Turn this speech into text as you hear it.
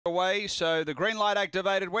away, so the green light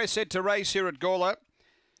activated. We're set to race here at Gawler.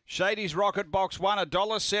 Shady's Rocket Box 1,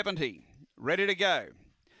 $1.70. Ready to go.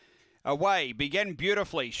 Away, began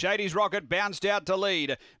beautifully. Shady's Rocket bounced out to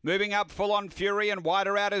lead. Moving up full on Fury and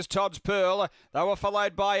wider out is Todd's Pearl. They were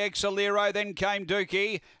followed by Exalero, then came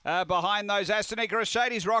Dookie. Behind those, Aston Icarus.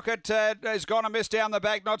 Shady's Rocket has gone a miss down the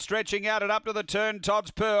back, not stretching out and up to the turn. Todd's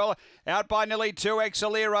Pearl out by nearly 2.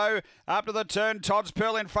 Exalero up to the turn. Todd's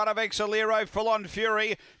Pearl in front of Exalero. Full on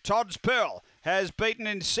Fury. Todd's Pearl has beaten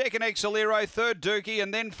in second Exalero, third Dookie,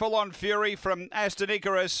 and then full on Fury from Aston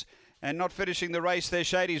Icarus. And not finishing the race there,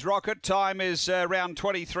 Shady's Rocket. Time is around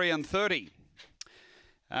 23:30.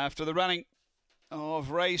 After the running of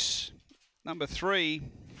race number 3.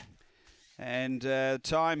 And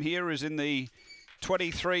time here is in the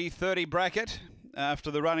 23:30 bracket. After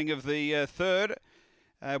the running of the third.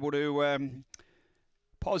 Able to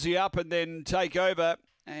posse up and then take over.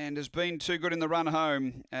 And has been too good in the run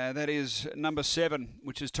home. That is number 7,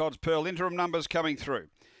 which is Todd's Pearl. Interim numbers coming through.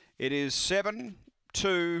 It is 7,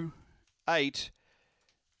 2, 8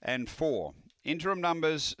 and 4. Interim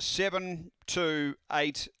numbers 7, 2,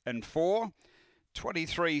 8 and 4.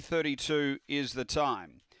 23:32 is the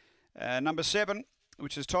time. Number 7,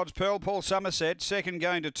 which is Todd's Pearl, Paul Somerset. Second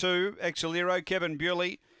going to 2, Exalero, Kevin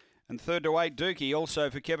Bewley. And third to 8, Dookie,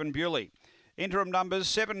 also for Kevin Bewley. Interim numbers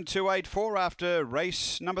 7, 2, 8, 4 after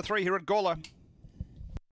race number 3 here at Gawler.